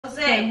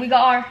Okay, we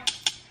got our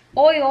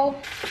oil.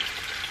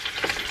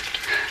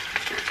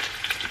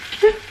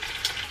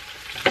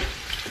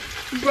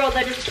 Bro,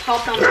 that just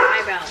popped on my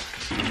eyebrow.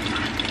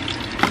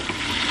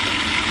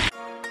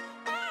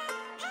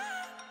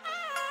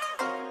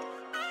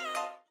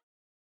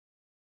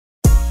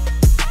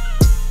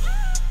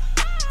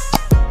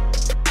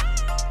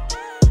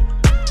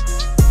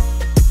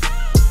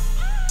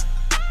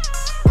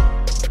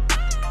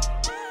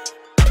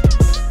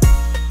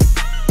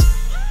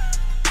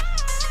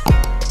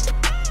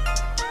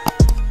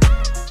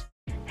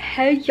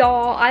 Hey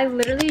y'all, I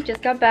literally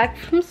just got back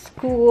from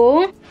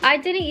school. I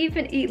didn't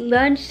even eat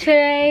lunch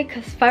today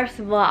because first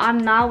of all, I'm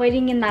not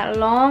waiting in that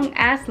long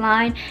ass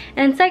line,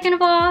 and second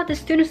of all, the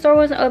student store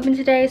wasn't open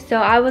today, so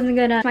I wasn't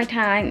gonna waste my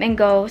time and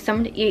go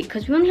somewhere to eat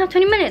because we only have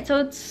 20 minutes, so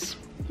it's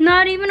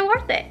not even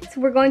worth it. So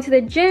we're going to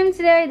the gym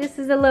today. This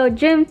is a little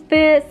gym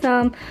fit,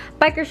 some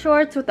biker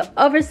shorts with an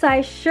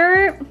oversized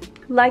shirt.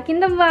 Liking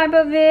the vibe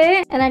of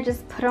it, and I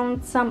just put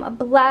on some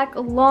black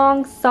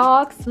long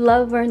socks.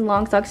 Love wearing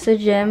long socks to the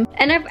gym.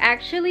 And I've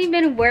actually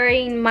been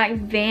wearing my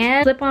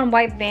Vans, slip-on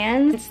white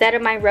Vans instead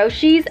of my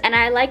Roshis, and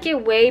I like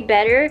it way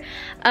better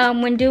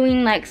when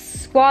doing like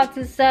squats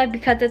and stuff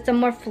because it's a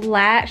more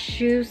flat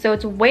shoe, so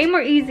it's way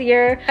more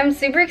easier. I'm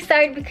super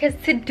excited because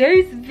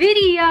today's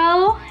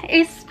video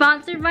is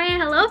sponsored by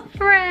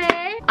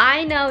HelloFresh.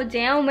 I know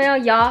damn well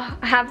y'all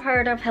have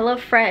heard of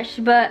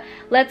HelloFresh, but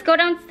let's go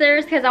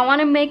downstairs because I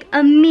want to make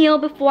a meal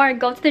before I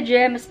go to the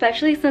gym,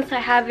 especially since I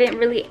haven't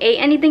really ate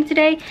anything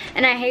today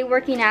and I hate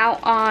working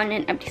out on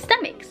an empty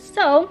stomach.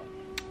 So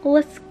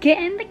let's get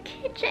in the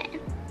kitchen.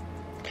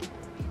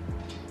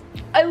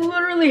 I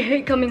literally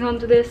hate coming home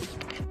to this.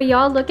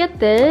 Y'all, look at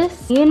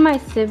this. Me and my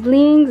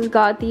siblings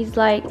got these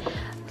like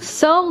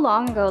so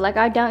long ago. Like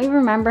I don't even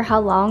remember how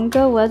long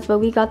ago it was, but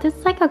we got this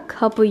like a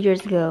couple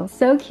years ago.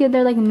 So cute.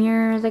 They're like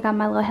mirrors. I got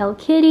my little Hello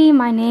Kitty,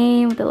 my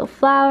name with a little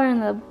flower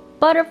and the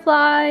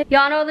butterfly.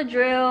 Y'all know the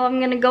drill. I'm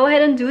gonna go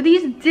ahead and do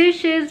these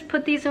dishes,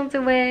 put these ones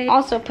away,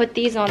 also put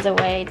these ones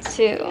away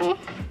too.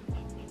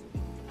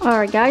 All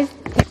right guys,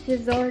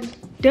 dishes are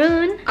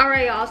done. All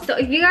right y'all, so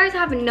if you guys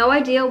have no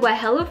idea what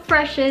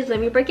HelloFresh is, let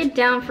me break it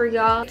down for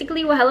y'all.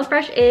 Basically what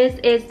HelloFresh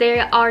is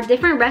there are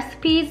different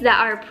recipes that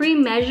are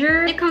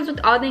pre-measured. It comes with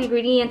all the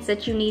ingredients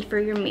that you need for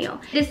your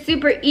meal. It's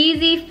super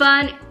easy,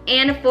 fun,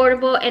 and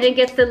affordable, and it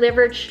gets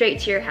delivered straight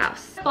to your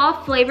house.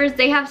 Fall flavors,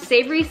 they have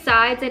savory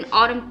sides and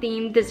autumn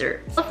themed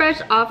desserts.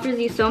 HelloFresh offers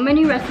you so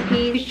many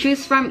recipes to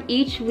choose from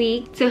each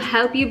week to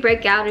help you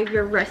break out of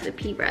your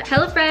recipe rut.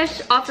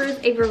 HelloFresh offers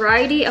a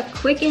variety of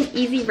quick and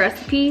easy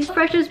recipes.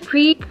 HelloFresh's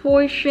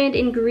pre-portioned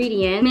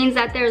ingredients means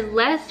that there's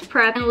less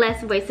prep and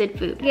less wasted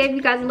food. To give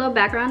you guys a little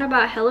background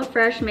about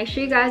HelloFresh, make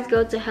sure you guys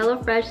go to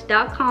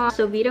hellofresh.com,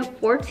 Sovida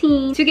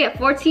 14, to get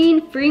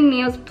 14 free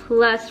meals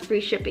plus free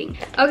shipping.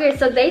 Okay,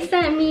 so they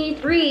sent me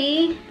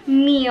 3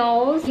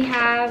 meals. We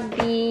have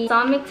the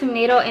balsamic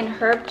tomato and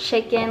herb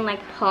chicken like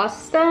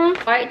pasta,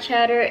 white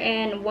cheddar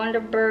and Wonder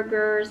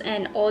Burgers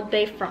and Old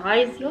Bay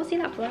fries. You'll see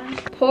that fly.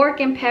 Pork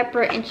and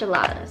pepper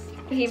enchiladas.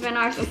 Even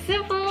ours is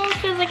simple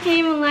because I can't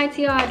even lie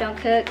to y'all, I don't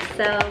cook,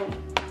 so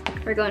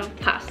we're going with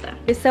pasta.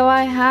 So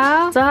I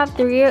have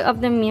 3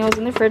 of the meals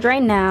in the fridge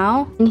right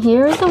now, and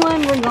here's the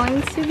one we're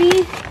going to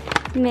be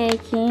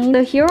making.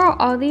 So here are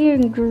all the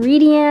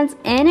ingredients,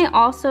 and it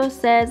also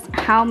says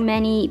how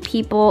many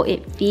people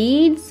it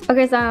feeds.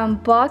 Okay, so I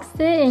unboxed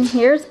it, and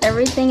here's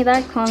everything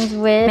that comes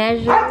with.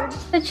 Measured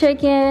the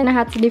chicken. I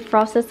had to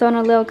defrost this one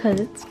a little because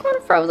it's kind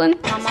of frozen.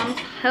 My mom's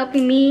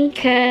helping me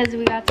because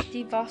we got to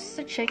defrost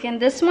the chicken.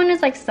 This one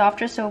is like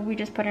softer, so we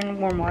just put it in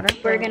warm water.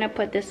 We're gonna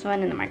put this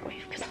one in the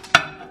microwave.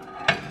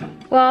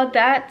 While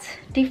that's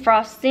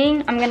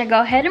defrosting, I'm gonna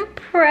go ahead and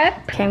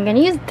prep. Okay, I'm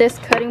gonna use this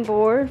cutting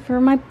board for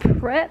my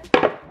prep.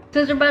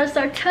 Since we're about to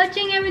start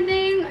touching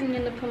everything, I'm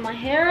gonna put my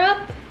hair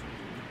up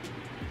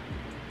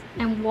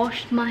and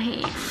wash my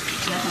hands.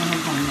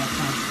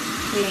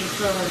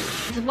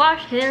 Let's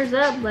wash hairs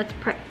up, let's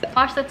prep.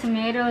 Wash the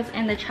tomatoes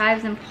and the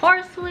chives and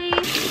parsley.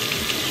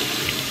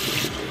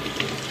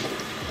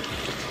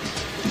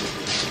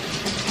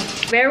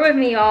 Bear with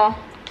me, y'all.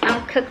 I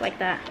don't cook like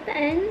that.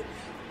 Then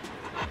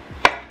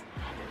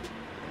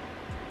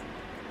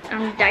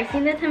I'm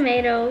dicing the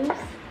tomatoes.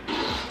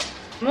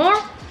 More?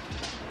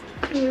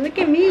 Ooh, look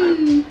at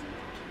me.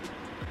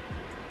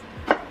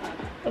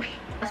 Okay.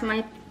 That's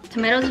my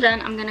tomatoes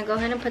done. I'm gonna go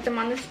ahead and put them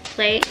on this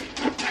plate.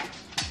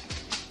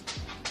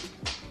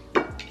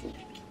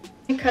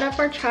 And cut up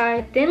our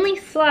chives. Thinly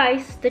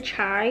slice the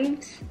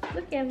chives.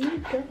 Look at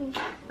me go.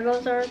 There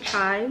goes our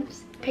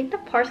chives. Take the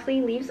parsley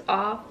leaves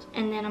off,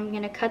 and then I'm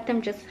gonna cut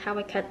them just how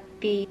I cut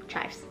the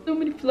chives. So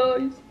many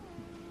flies.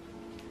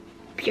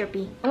 Pure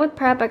bee. With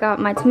prep, I got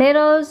my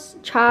tomatoes,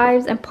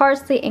 chives, and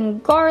parsley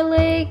and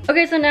garlic.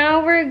 Okay, so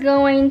now we're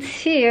going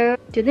to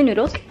do the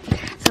noodles.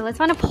 So let's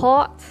find a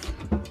pot.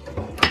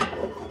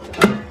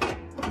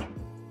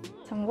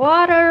 Some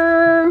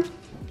water.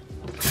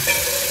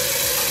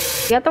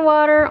 Get the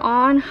water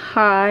on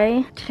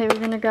high. Okay, we're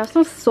gonna grab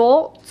some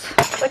salt.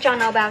 What y'all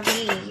know about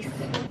these?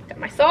 Got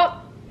my salt.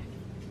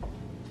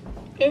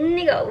 In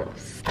it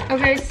goes.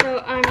 Okay,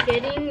 so I'm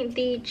getting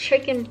the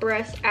chicken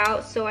breasts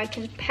out so I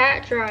can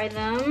pat dry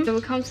them. So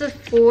it comes with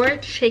 4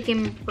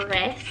 chicken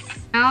breasts.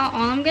 Now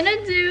all I'm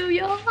gonna do,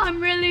 y'all,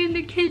 I'm really in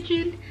the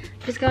kitchen.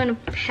 Just gonna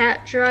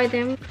pat dry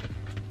them.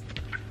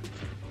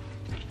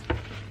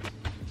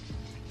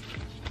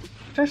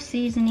 For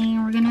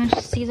seasoning, we're gonna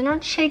season our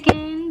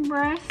chicken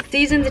breast.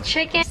 Season the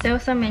chicken. Still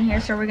some in here,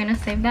 so we're gonna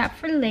save that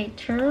for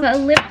later. Put a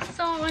little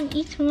salt on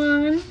each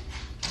one.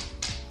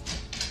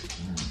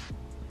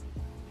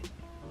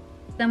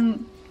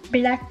 Some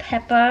black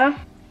pepper.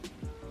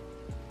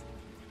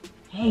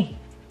 Hey,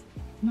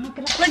 look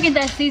at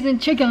that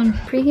seasoned chicken.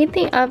 Preheat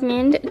the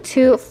oven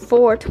to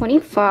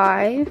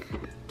 425.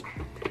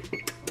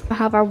 I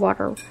have our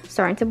water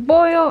starting to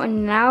boil,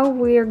 and now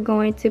we're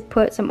going to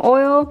put some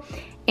oil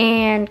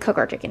and cook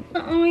our chicken.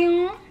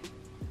 Oil.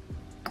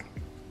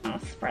 I'll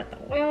spread the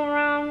oil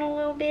around a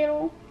little bit.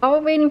 While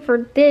we're waiting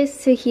for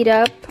this to heat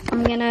up,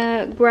 I'm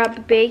gonna grab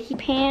a baking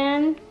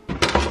pan.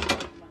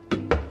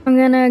 I'm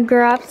gonna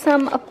grab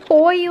some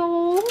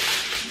oil.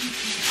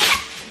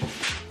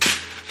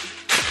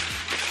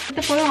 Put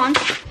the oil on.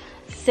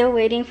 Still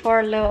waiting for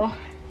our little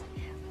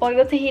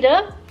oil to heat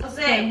up.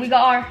 Okay, we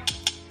got our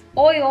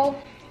oil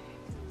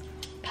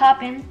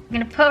popping. I'm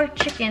gonna put our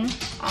chicken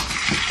on.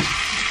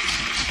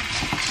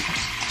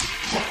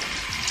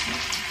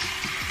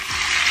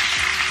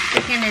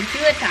 We're gonna do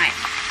it time.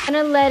 I'm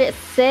gonna let it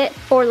sit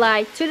for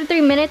like 2 to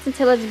 3 minutes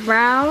until it's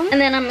brown. And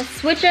then I'm gonna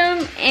switch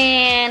them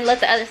and let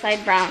the other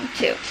side brown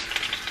too.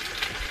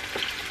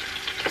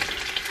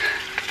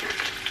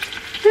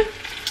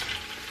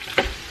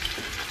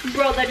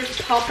 Bro, that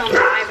just popped on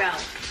my eyebrow.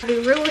 To be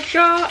real with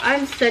y'all,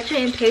 I'm such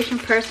an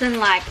impatient person.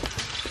 Like,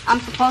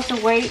 I'm supposed to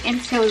wait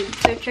until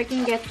the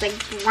chicken gets like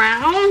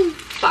brown,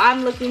 but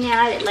I'm looking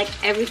at it like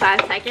every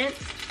 5 seconds.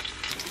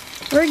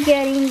 We're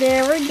getting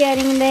there, we're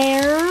getting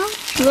there.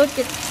 Look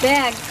at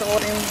that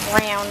golden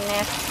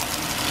brownness.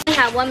 I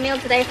had 1 meal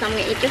today, so I'm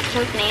gonna eat this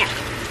toast now.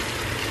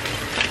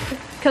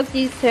 Cook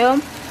these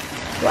two.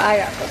 Well, I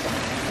gotta cook them.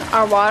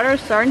 Our water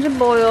is starting to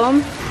boil.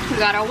 We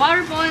got our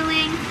water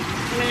boiling.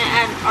 I'm gonna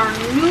add our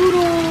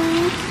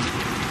noodles.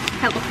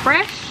 Hella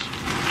fresh.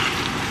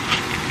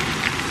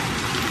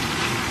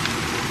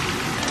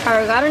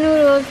 Alright, we got our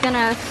noodles.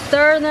 Gonna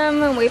stir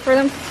them and wait for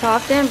them to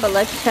soften. But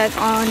let's check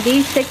on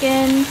these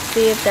chickens.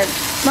 See if they're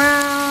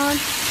brown.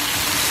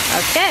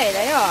 Okay,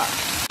 they are.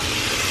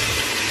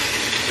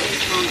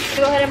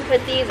 Go ahead and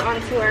put these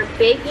onto our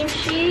baking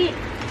sheet.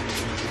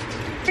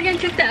 We're gonna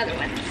cook the other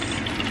ones.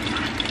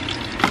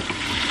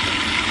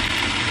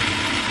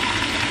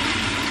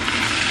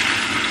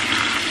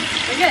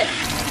 We're good.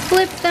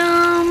 Flip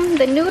them.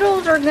 The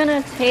noodles are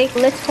gonna take a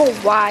little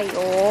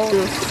while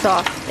to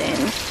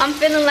soften. I'm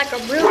feeling like a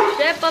real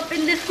chef up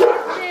in this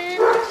kitchen.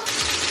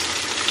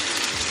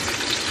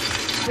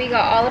 We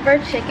got all of our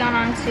chicken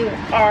onto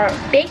our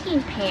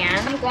baking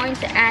pan. I'm going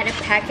to add a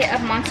packet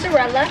of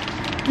mozzarella.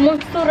 Where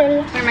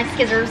are my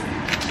scissors?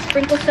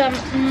 Sprinkle some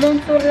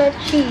mozzarella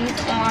cheese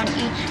on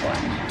each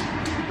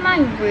one.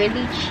 Mine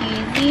really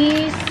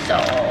cheesy, so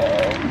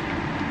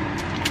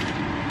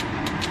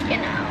you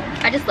know,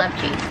 I just love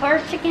cheese. Our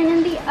chicken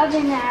in the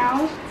oven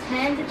now.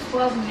 10 to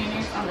 12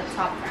 minutes on the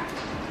top rack.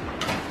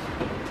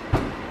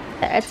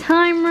 A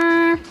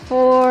timer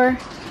for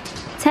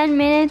 10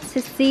 minutes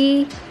to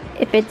see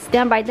if it's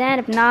done by then.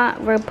 If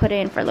not, we'll put it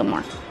in for a little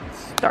more.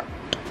 Start.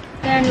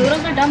 The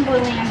noodles are done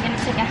boiling. I'm gonna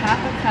take a half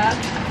a cup.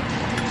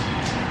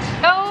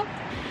 Go.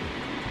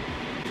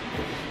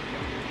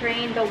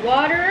 Drain the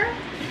water.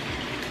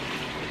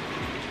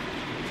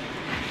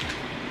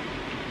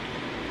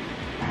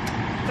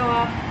 Go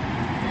off.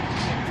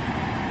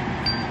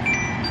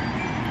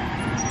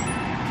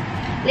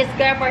 Let's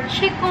grab our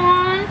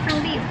chicken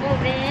from the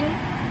oven.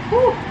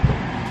 Whew.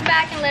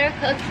 Back and let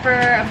her cook for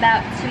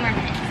about 2 more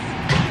minutes.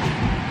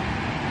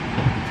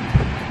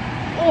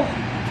 Oh,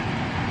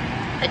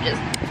 that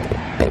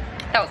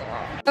was a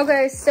lot.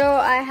 Okay, so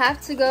I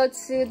have to go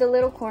to the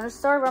little corner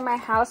store around my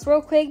house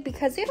real quick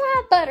because they don't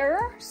have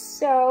butter.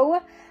 So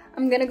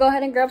I'm gonna go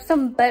ahead and grab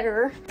some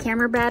butter.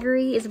 Camera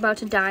battery is about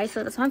to die,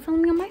 so that's why I'm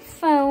filming on my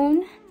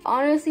phone.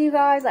 Honestly, you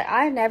guys, like,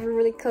 I never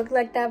really cooked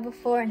like that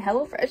before, and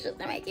HelloFresh is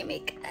making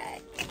me cook.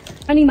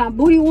 I need my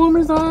booty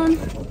warmers on.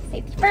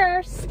 Safety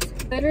first.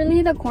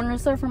 Literally, the corner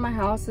store from my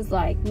house is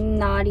like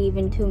not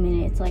even 2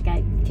 minutes. Like,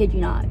 I kid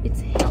you not,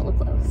 it's hella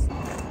close.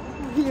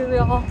 Here,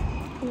 y'all,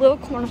 little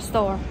corner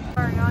store.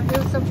 All right, y'all,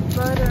 here's some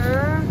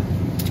butter.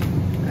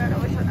 I don't know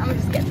which one. I'm gonna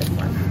just get this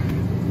one.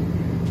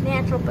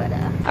 Natural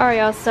butter. All right,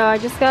 y'all, so I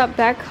just got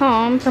back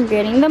home from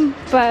getting the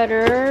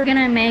butter. I'm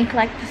gonna make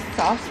like the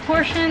sauce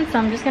portion, so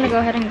I'm just gonna go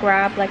ahead and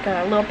grab like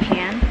a little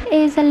pan.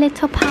 Is a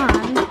little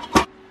pan.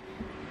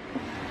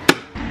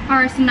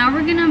 Alright, so now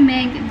we're gonna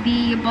make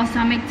the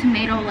balsamic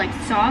tomato like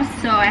sauce.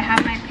 So I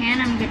have my pan.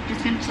 I'm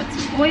just gonna put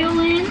some oil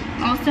in.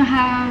 Also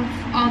have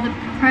all the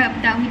prep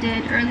that we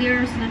did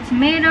earlier. So the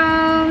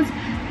tomatoes,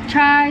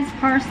 chives,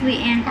 parsley,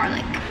 and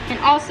garlic. And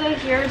also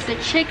here's the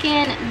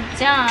chicken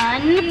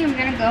done. I'm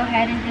gonna go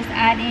ahead and just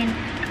add in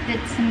the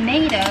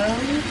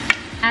tomatoes.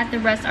 Add the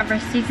rest of our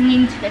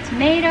seasoning to the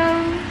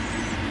tomatoes.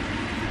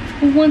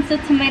 Once the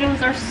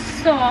tomatoes are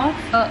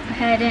soft, go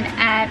ahead and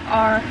add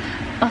our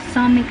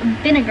balsamic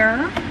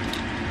vinegar.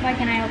 Why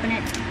can't I open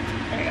it?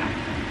 There you go.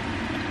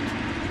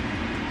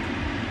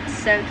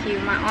 So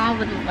cute. My aunt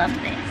would love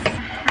this. A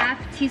half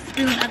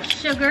teaspoon of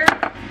sugar.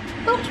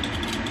 Boop.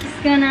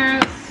 Just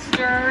gonna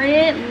stir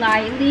it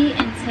lightly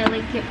until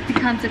it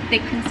becomes a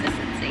thick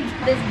consistency.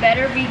 This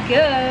better be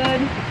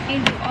good.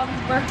 And do all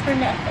this work for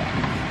nothing.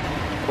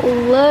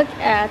 Look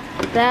at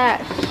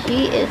that.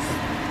 She is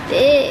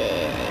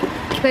thick.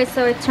 Okay,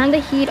 so I turned the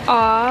heat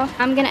off.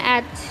 I'm gonna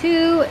add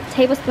 2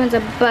 tablespoons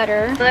of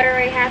butter. Butter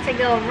already has to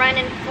go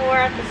running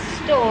for the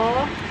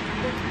stove.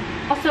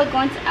 Also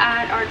going to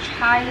add our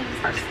chives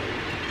parsley.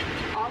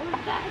 All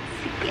of that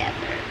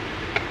together.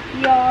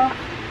 Y'all,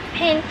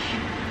 pinch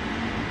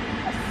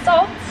of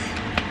salt.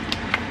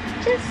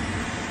 Just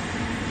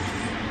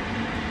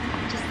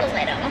a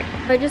little.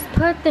 I just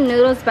put the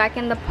noodles back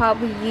in the pot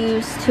we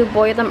used to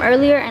boil them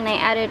earlier, and I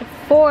added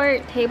 4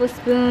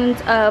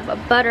 tablespoons of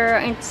butter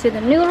into the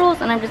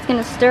noodles, and I'm just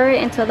gonna stir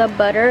it until the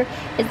butter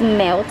is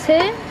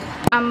melted.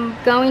 I'm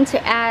going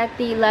to add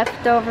the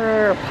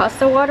leftover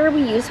pasta water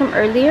we used from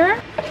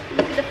earlier.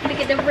 Look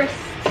at the wrist.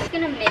 Just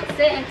gonna mix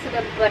it until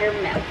the butter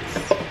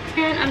melts.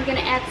 And I'm gonna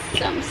add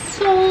some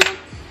salt,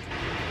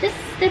 just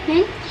a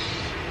pinch,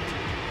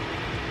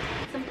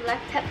 some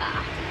black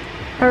pepper.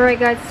 Alright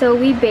guys, so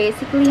we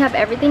basically have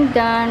everything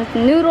done. The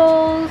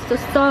noodles, the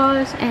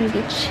sauce, and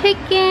the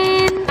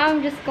chicken.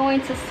 I'm just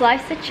going to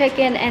slice the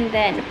chicken and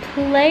then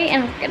plate,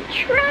 and we're gonna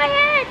try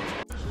it.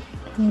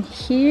 And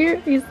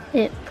here is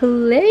it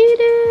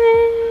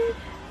plated.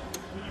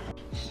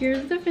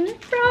 Here's the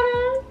finished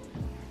product.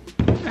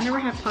 I never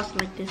had pasta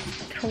like this.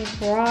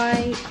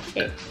 Try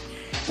it.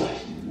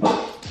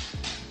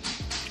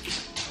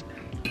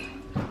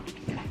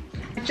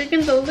 The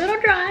chicken's a little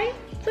dry.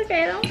 It's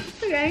okay though,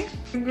 it's okay.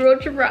 Girl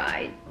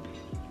tried.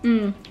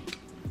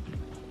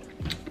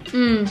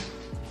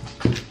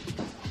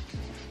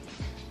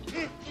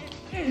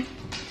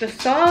 The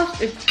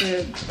sauce is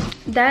good.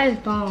 That is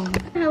bomb.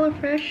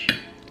 HelloFresh,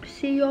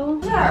 see y'all.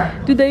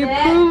 Do they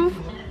approve?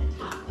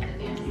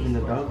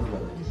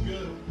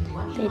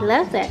 They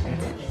love it.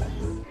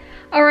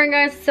 Alright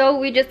guys, so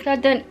we just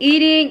got done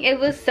eating. It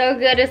was so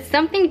good. It's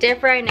something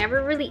different. I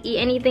never really eat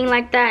anything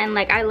like that, and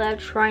like I love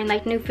trying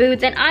like new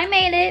foods, and I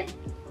made it.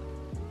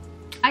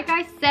 Like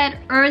I said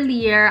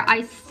earlier,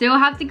 I still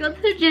have to go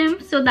to the gym,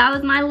 so that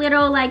was my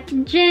little like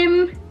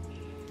gym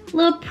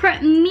little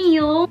prep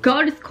meal.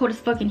 God, it's cold as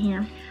fuck in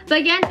here. But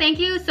again, thank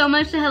you so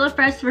much to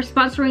HelloFresh for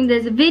sponsoring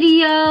this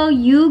video.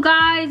 You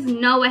guys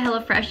know what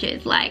HelloFresh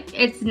is. Like,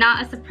 it's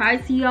not a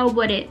surprise to y'all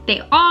what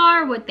they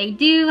are, what they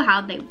do,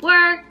 how they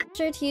work. Be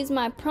sure to use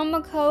my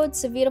promo code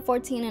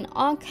Sovida14 in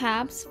all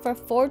caps for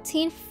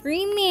 14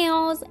 free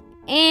meals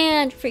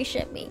and free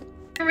shipping.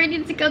 I'm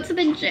ready to go to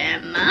the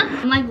gym.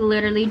 I'm like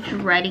literally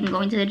dreading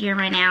going to the gym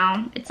right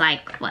now. It's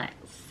like, what,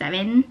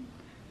 7?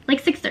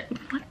 Like 6:30.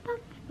 What the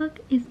fuck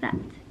is that?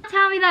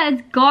 Tell me that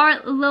it's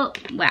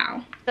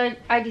wow. So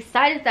I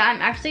decided that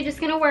I'm actually just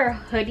gonna wear a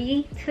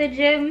hoodie to the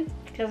gym,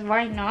 because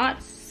why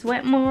not?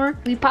 Sweat more.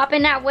 We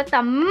popping out with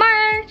the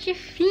merch, you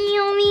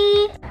feel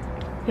me?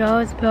 Y'all,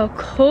 it's about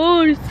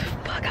cold as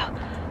fuck out.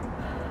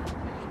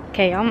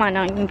 Okay, y'all might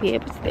not even be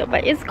able to see,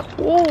 but it's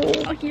cold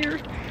out here.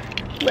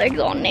 Legs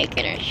all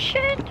naked and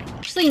shit.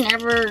 Actually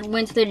never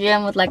went to the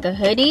gym with like a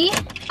hoodie.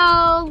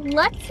 So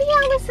let's see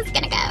how this is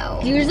gonna go.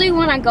 Usually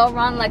when I go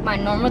around like my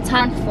normal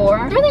time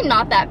 4, it's really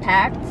not that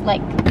packed.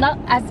 Like not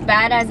as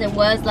bad as it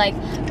was like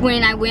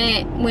when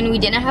we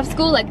didn't have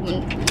school. Like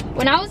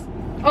when I was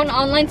on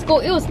online school,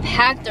 it was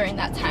packed during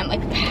that time,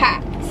 like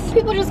packed.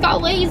 People just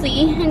got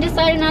lazy and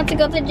decided not to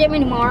go to the gym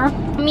anymore.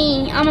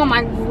 Me, I'm on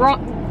my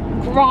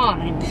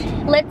grind.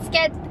 Let's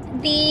get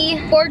the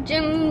 4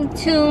 gym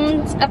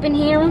tunes up in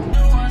here.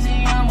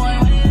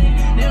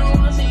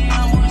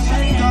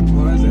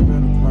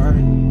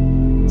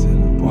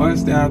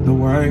 Boys stay out the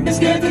way. It's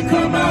scared to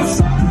come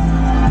outside.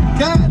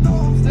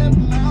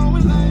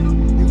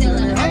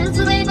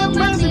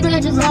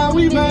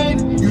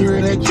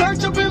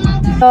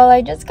 Oh,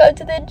 I just go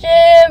to the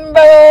gym,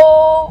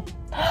 bro.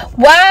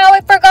 Wow,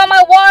 I forgot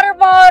my water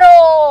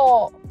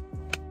bottle.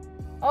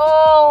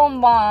 Oh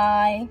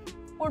my.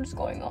 What is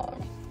going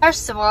on?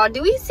 First of all,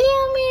 do we see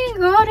how many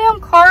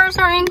goddamn cars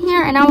are in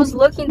here? And I was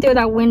looking through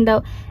that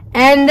window,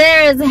 and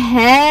there's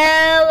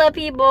hella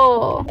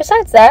people.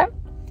 Besides that,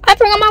 I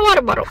forgot my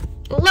water bottle.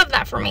 Love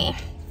that for me.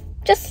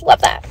 Just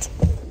love that.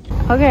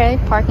 Okay,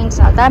 parking's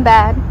not that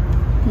bad.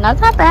 Not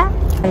that bad.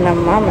 And my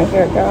mama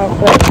here, girl.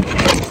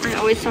 But I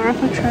always start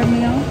off with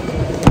treadmill.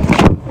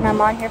 And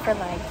I'm on here for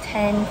like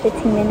 10,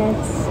 15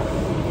 minutes.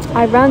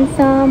 I run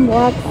some,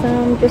 walk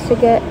some, just to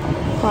get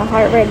my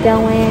heart rate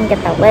going,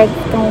 get that leg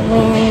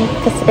going,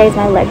 because today's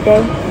my leg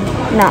day.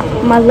 Not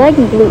my leg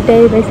and glute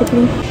day,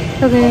 basically.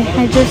 Okay,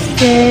 I just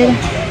did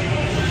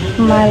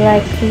my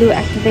like glute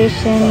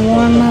activation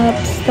warm-up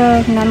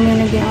stuff. Now I'm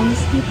gonna get on the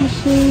sleep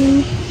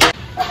machine.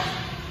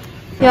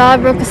 Y'all, I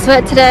broke a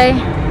sweat today.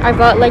 I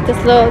bought like this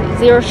little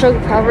zero sugar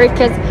Powerade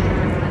because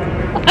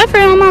I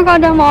forgot my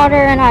goddamn water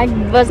and I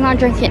was not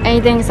drinking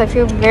anything, so I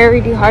feel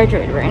very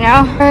dehydrated right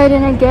now. I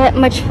didn't get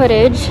much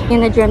footage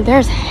in the gym.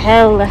 There's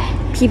hell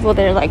people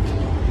there, like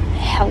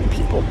hell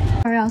people.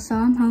 Alright, so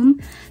I'm home.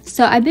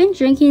 So I've been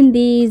drinking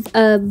these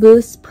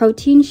Boost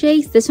protein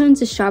shakes. This one's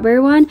the strawberry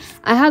one.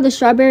 I have the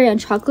strawberry and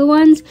chocolate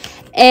ones,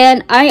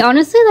 and I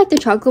honestly like the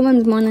chocolate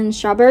ones more than the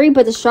strawberry,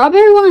 but the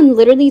strawberry one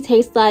literally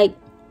tastes like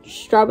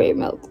strawberry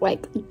milk,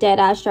 like dead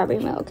ass strawberry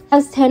milk. It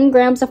has 10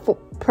 grams of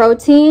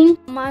protein.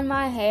 I'm on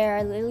my hair.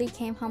 I literally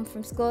came home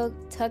from school,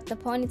 took the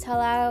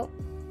ponytail out.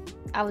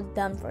 I was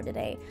done for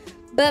today.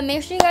 But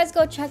make sure you guys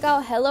go check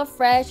out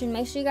HelloFresh, and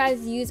make sure you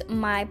guys use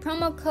my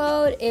promo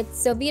code.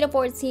 It's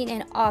Sovida14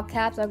 in all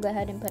caps. I'll go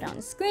ahead and put it on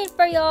the screen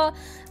for y'all.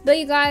 But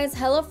you guys,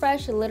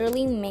 HelloFresh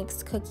literally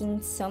makes cooking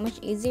so much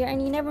easier,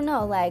 and you never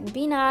know. Like,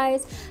 be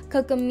nice,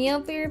 cook a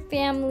meal for your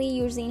family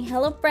using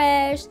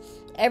HelloFresh.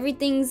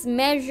 Everything's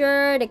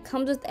measured. It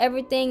comes with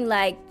everything,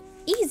 like,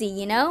 easy,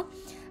 you know?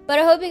 But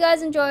I hope you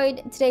guys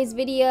enjoyed today's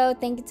video.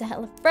 Thank you to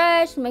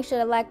HelloFresh. Make sure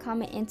to like,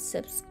 comment, and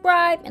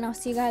subscribe. And I'll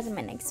see you guys in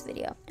my next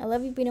video. I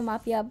love you, Beat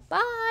Mafia.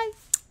 Bye.